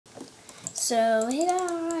So hey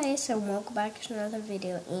guys, and welcome back to another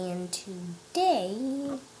video. And today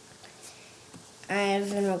I've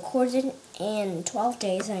been recording in 12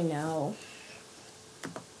 days. I know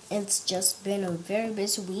it's just been a very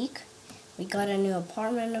busy week. We got a new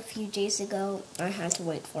apartment a few days ago. I had to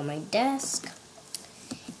wait for my desk,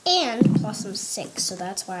 and plus I'm sick, so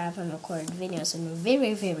that's why I haven't recorded videos in a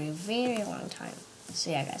very long time. So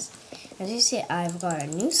yeah guys, as you see, I've got a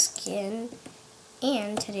new skin.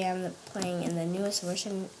 And today I'm playing in the newest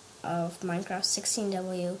version of Minecraft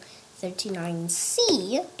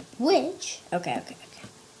 16W39C, which, okay.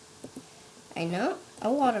 I know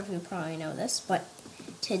a lot of you probably know this, but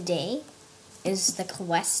today is the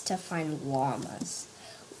quest to find llamas.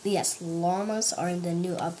 Yes, llamas are in the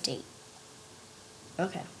new update.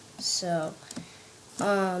 Okay, so,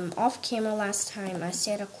 off camera last time I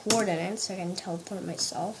set a coordinate so I can teleport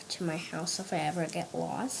myself to my house if I ever get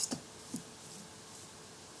lost.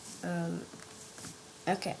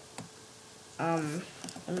 Okay. I'm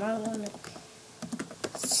not going to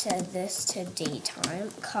set this to daytime,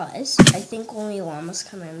 because I think only llamas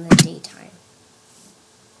come in the daytime.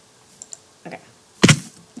 Okay.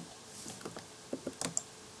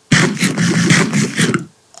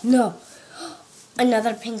 No!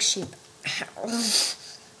 Another pink sheep.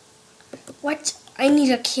 What? I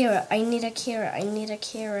need a carrot. I need a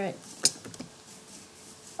carrot.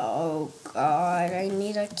 Oh god, I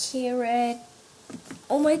need a carrot.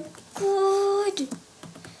 Oh my god.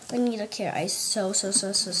 I need a carrot. I so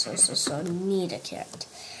need a carrot.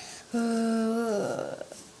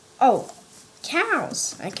 Oh,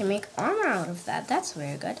 cows. I can make armor out of that. That's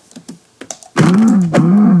very good.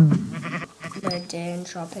 But it didn't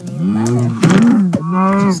drop any leather,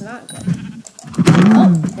 which is not good.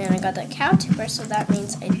 Oh, and I got the cow tipper, so that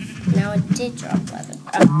means now it did drop leather.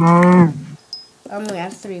 Oh. We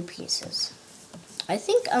have 3 pieces. I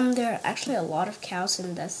think there are actually a lot of cows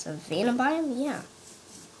in the savanna biome. Yeah.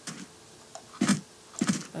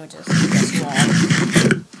 Or just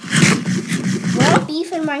raw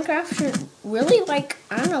beef in Minecraft should really, like,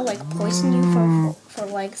 I don't know, like poison you for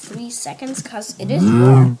like 3 seconds, cause it is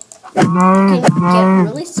raw. You can get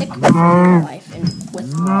really sick in real life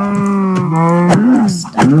with raw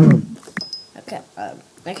stuff. Okay.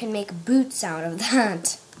 I can make boots out of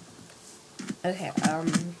that. Okay,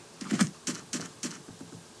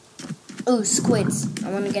 ooh, squids.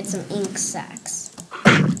 I want to get some ink sacs.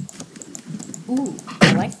 Ooh,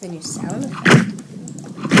 I like the new sound effect.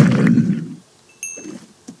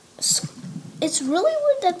 It's really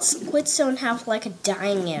weird that squids don't have, like, a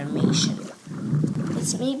dying animation.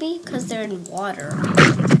 It's maybe because they're in water.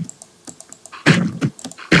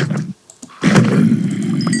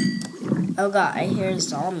 Oh god, I hear a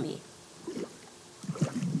zombie.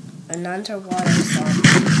 An underwater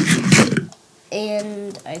zombie.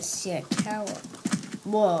 And I see a cow.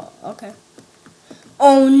 Whoa, okay.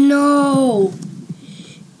 Oh no!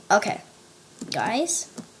 Okay, guys,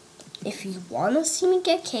 if you want to see me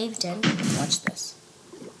get caved in, watch this.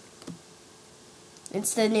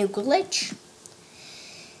 It's the new glitch.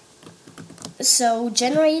 So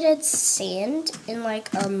generated sand in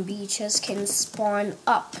like beaches can spawn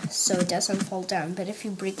up so it doesn't fall down, but if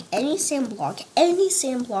you break any sand block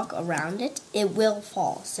around it, it will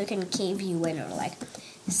fall, so it can cave you in, or like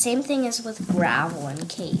the same thing as with gravel in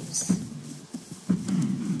caves.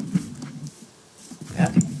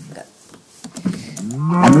 Okay, good.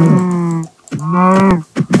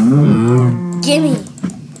 Gimme!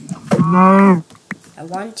 I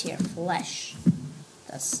want your flesh.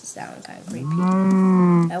 That's sounding kind of creepy.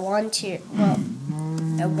 I want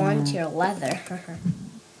your leather.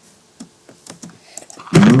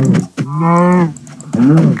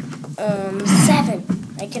 7.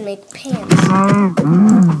 I can make pants.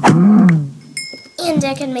 And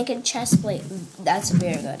I can make a chest plate. That's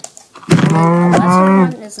very good. The lesser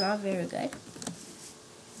one is not very good.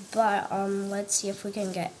 But let's see if we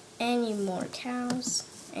can get any more cows.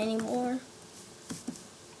 Any more?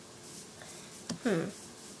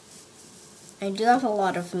 I do have a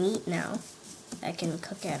lot of meat now I can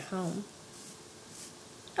cook at home.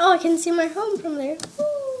 Oh, I can see my home from there.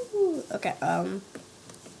 Woo! Okay, I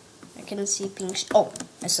can see pink. Oh,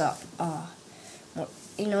 I saw.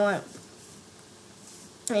 You know what?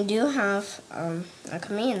 I do have a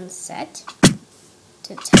command set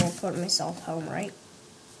to teleport myself home, right?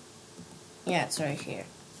 Yeah, it's right here.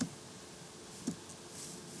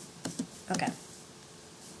 Okay.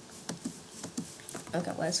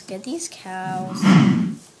 Okay, let's get these cows.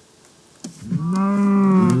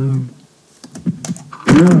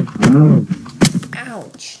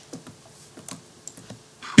 Ouch.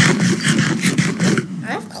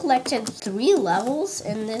 I've collected 3 levels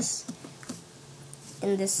in this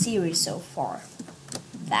in this series so far.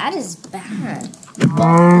 That is bad.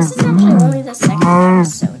 Well, this is actually only the second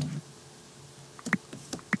episode.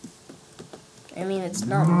 I mean, it's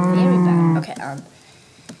not very bad. Okay,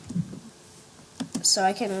 so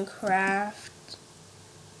I can craft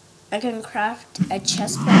a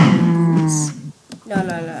chest plate and boots. No,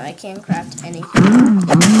 I can't craft anything.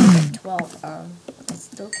 Okay, 12, I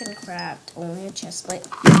still can craft only a chest plate.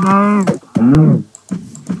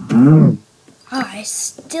 I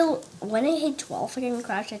still, when I hit 12, I can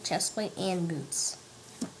craft a chest plate and boots.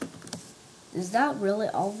 Is that really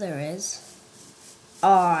all there is? Oh,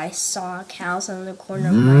 I saw cows in the corner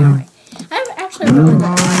of my eye. I'm actually really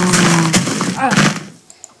good at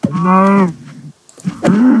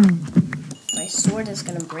my sword is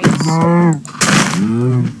gonna break soon.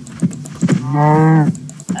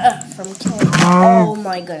 From killing. Oh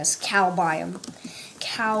my goodness, cow biome.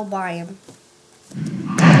 Cow biome.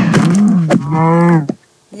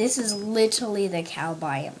 This is literally the cow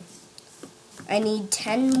biome. I need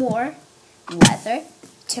 10 more leather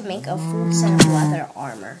to make a full set of leather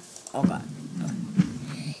armor. Oh god.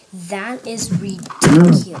 That is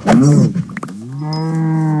ridiculous.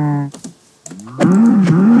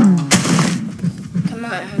 Come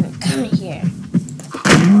on, come here.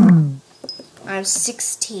 I'm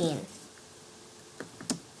 16.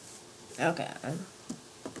 Okay.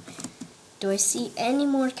 Do I see any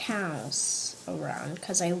more cows around?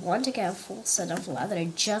 Because I want to get a full set of leather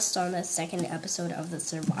just on the second episode of the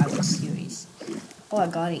survival series. Oh, I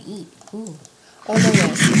gotta eat. Ooh. Oh no,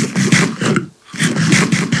 yes.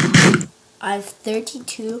 I have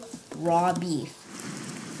 32 raw beef.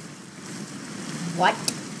 What?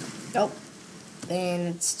 Nope.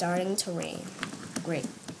 And it's starting to rain. Great.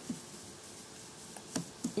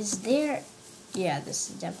 Is there... Yeah, this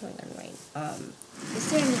is definitely gonna rain. Is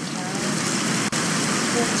there any cows?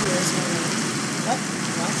 What?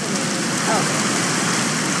 Lots of rain. Oh, okay.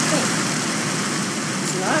 Wait.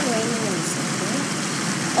 It's not raining in the city.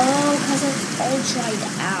 Oh, because it's all dried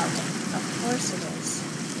out. Of course it is.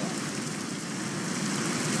 Yeah.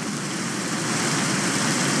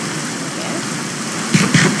 Okay.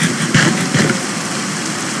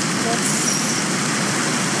 Let's...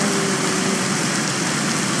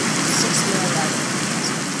 6 more leather.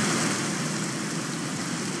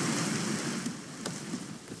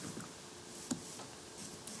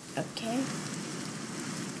 Okay.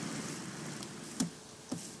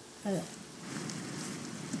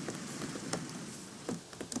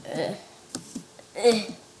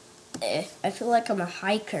 I feel like I'm a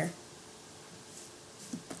hiker.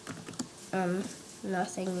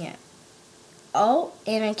 Nothing yet. Oh,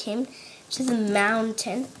 and I came to the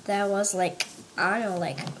mountain that was like, I don't know,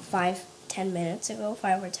 like 5 or 10 minutes ago.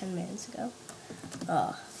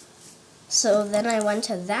 So then I went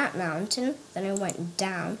to that mountain, then I went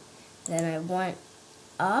down, then I went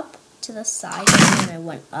up to the side, and then I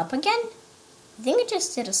went up again. I think I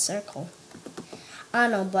just did a circle. I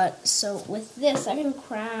don't know, but so with this I can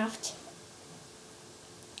craft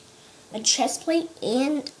a chest plate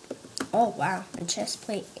and, oh wow, a chest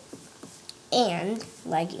plate and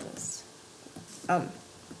leggings. Oh,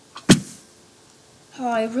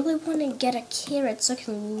 I really want to get a carrot so I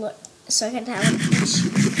can have a peach.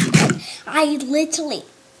 I literally,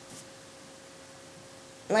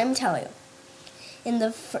 let me tell you,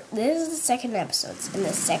 this is the second episode. In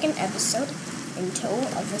the second episode, in total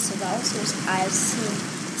of the survival series, I've seen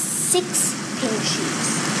 6 pink sheeps.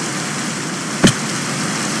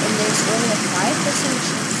 And there's only a 5%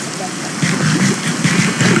 chance to get them.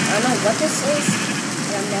 I don't know what this is,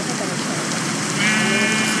 but I'm never going to kill them.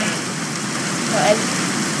 But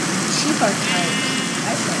sheep are kind.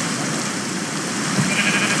 I should kill them.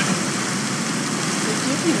 They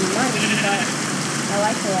give you money, but I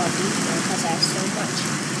like the raw beef because I have so much.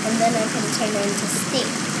 And then I can turn it into steak.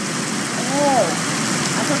 Oh,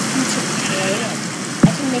 I have a future plan. I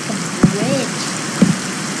can make a bridge.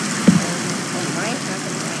 It might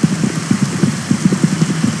happen right now.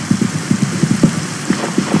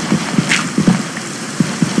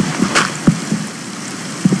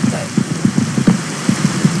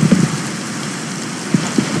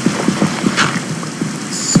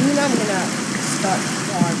 Soon I'm gonna start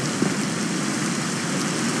farming.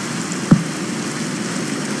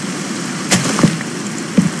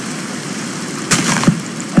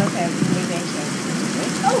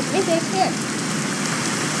 Maybe I can.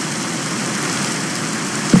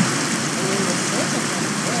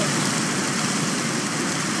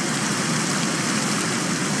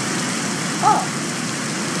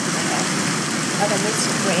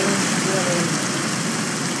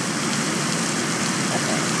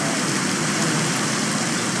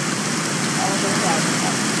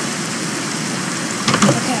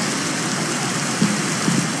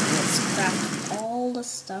 the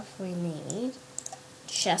stuff we need.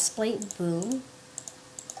 Chest plate, boom.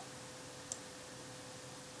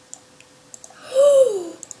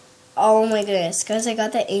 Oh my goodness, guys, I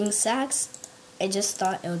got the ink sacs. I just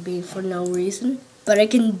thought it would be for no reason, but I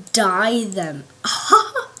can dye them.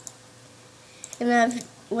 And then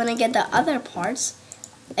when I get the other parts,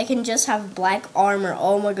 I can just have black armor.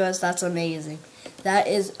 Oh my gosh, that's amazing. That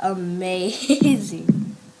is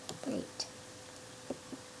amazing. Wait.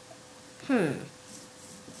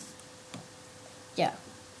 Yeah.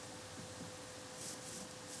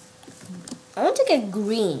 I want to get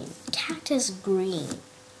green. Cactus green.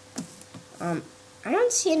 I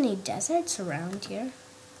don't see any deserts around here.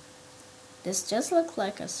 This just looks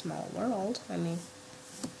like a small world. I mean,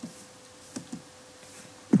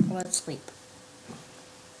 let's sleep.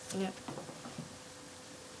 Yep.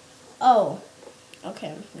 Oh,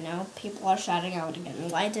 okay. Now people are shouting out again.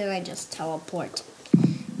 Why didn't I just teleport?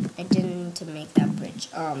 I didn't need to make that bridge.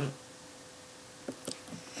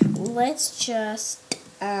 Let's just,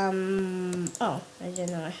 oh, I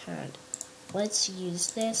didn't know I had. Let's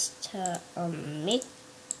use this to, make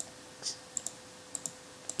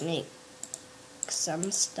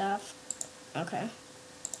some stuff. Okay.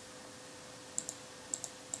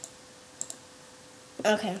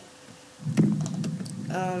 Okay.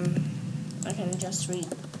 I can just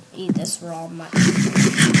eat this raw much.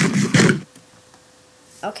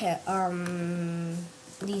 Okay,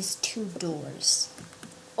 these 2 doors.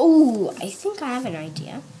 Oh, I think I have an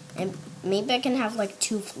idea. And maybe I can have like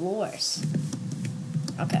 2 floors.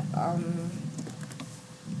 Okay,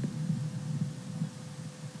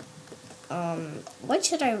 what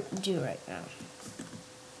should I do right now?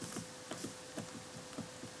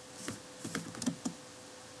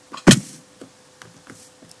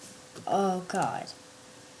 Oh God.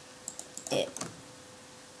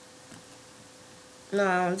 No,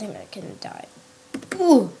 I don't think I can die.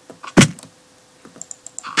 Ooh.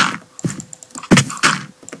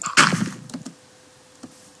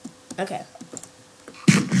 Okay.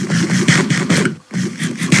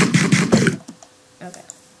 Okay.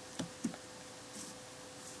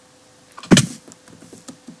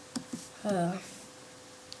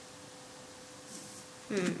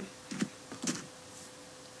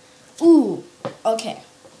 Ooh. Okay.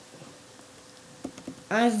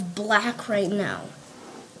 I have black right now.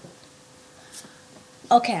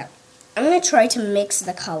 Okay. I'm gonna try to mix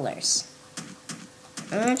the colors.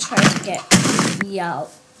 I'm gonna try to get yellow.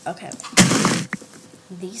 Okay.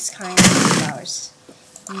 These kind of flowers.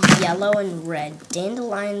 Yellow and red.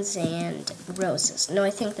 Dandelions and roses. No, I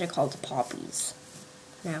think they're called poppies.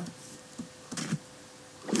 Now.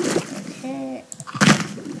 Okay.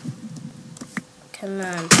 Come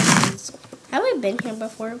on, please. Have I been here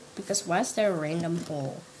before? Because why is there a random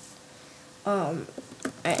hole? I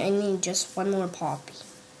need just one more poppy.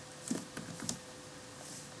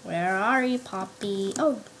 Where are you, Poppy?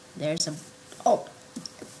 Oh, there's a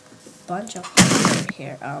bunch of poppies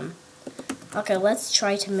here. Okay, let's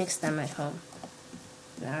try to mix them at home.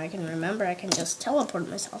 Now I can remember I can just teleport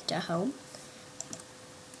myself to home.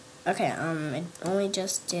 Okay, I only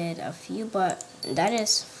just did a few, but that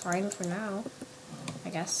is fine for now, I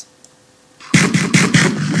guess.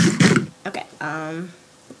 Okay,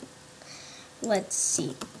 let's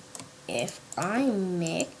see. If I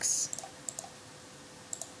mix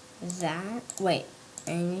that, wait,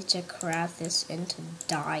 I need to craft this into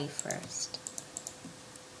dye first.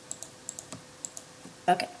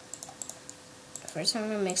 Okay. First I'm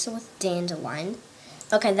gonna mix it with dandelion.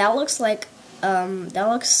 Okay, that looks like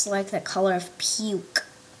the color of puke.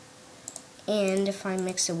 And if I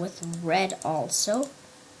mix it with red also,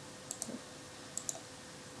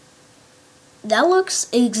 that looks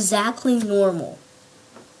exactly normal.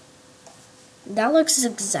 That looks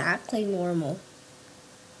exactly normal.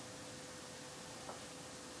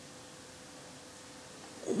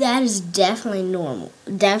 That is definitely normal.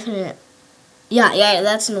 Definite. Yeah,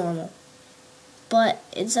 that's normal. But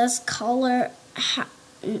it says color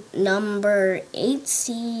number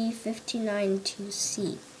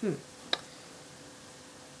 8C592C.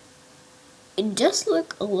 It does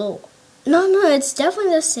look a little... No, it's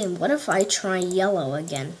definitely the same. What if I try yellow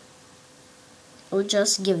again? It would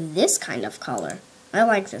just give this kind of color. I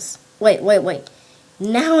like this. Wait.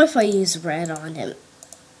 Now if I use red on him.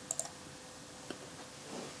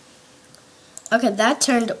 Okay, that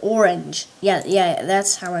turned orange. Yeah,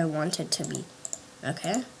 that's how I want it to be.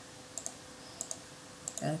 Okay.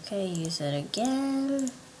 Okay, use it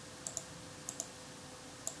again.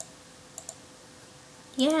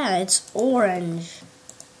 Yeah, it's orange.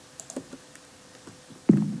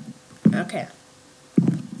 Okay.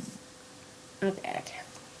 Okay.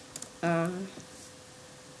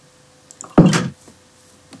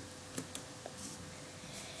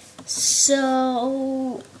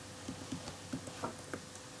 So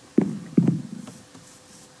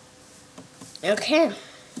okay.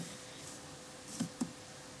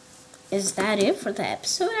 Is that it for the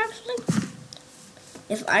episode, actually?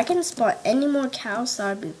 If I can spot any more cows,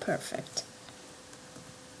 that would be perfect.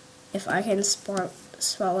 If I can spot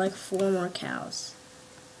like 4 more cows.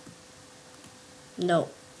 No.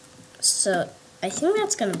 So, I think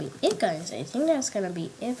that's gonna be it, guys. I think that's gonna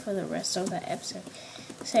be it for the rest of the episode.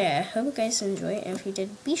 So, yeah, I hope you guys enjoyed. And if you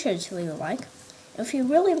did, be sure to leave a like. If you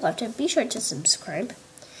really loved it, be sure to subscribe.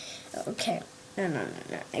 Okay. No.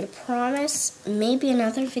 I promise maybe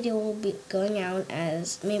another video will be going out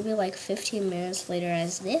as maybe like 15 minutes later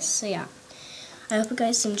as this. So yeah, I hope you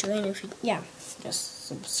guys enjoy, and if you, yeah, just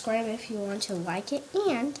subscribe if you want to like it,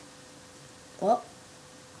 and well,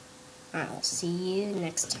 I'll see you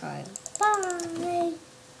next time. Bye.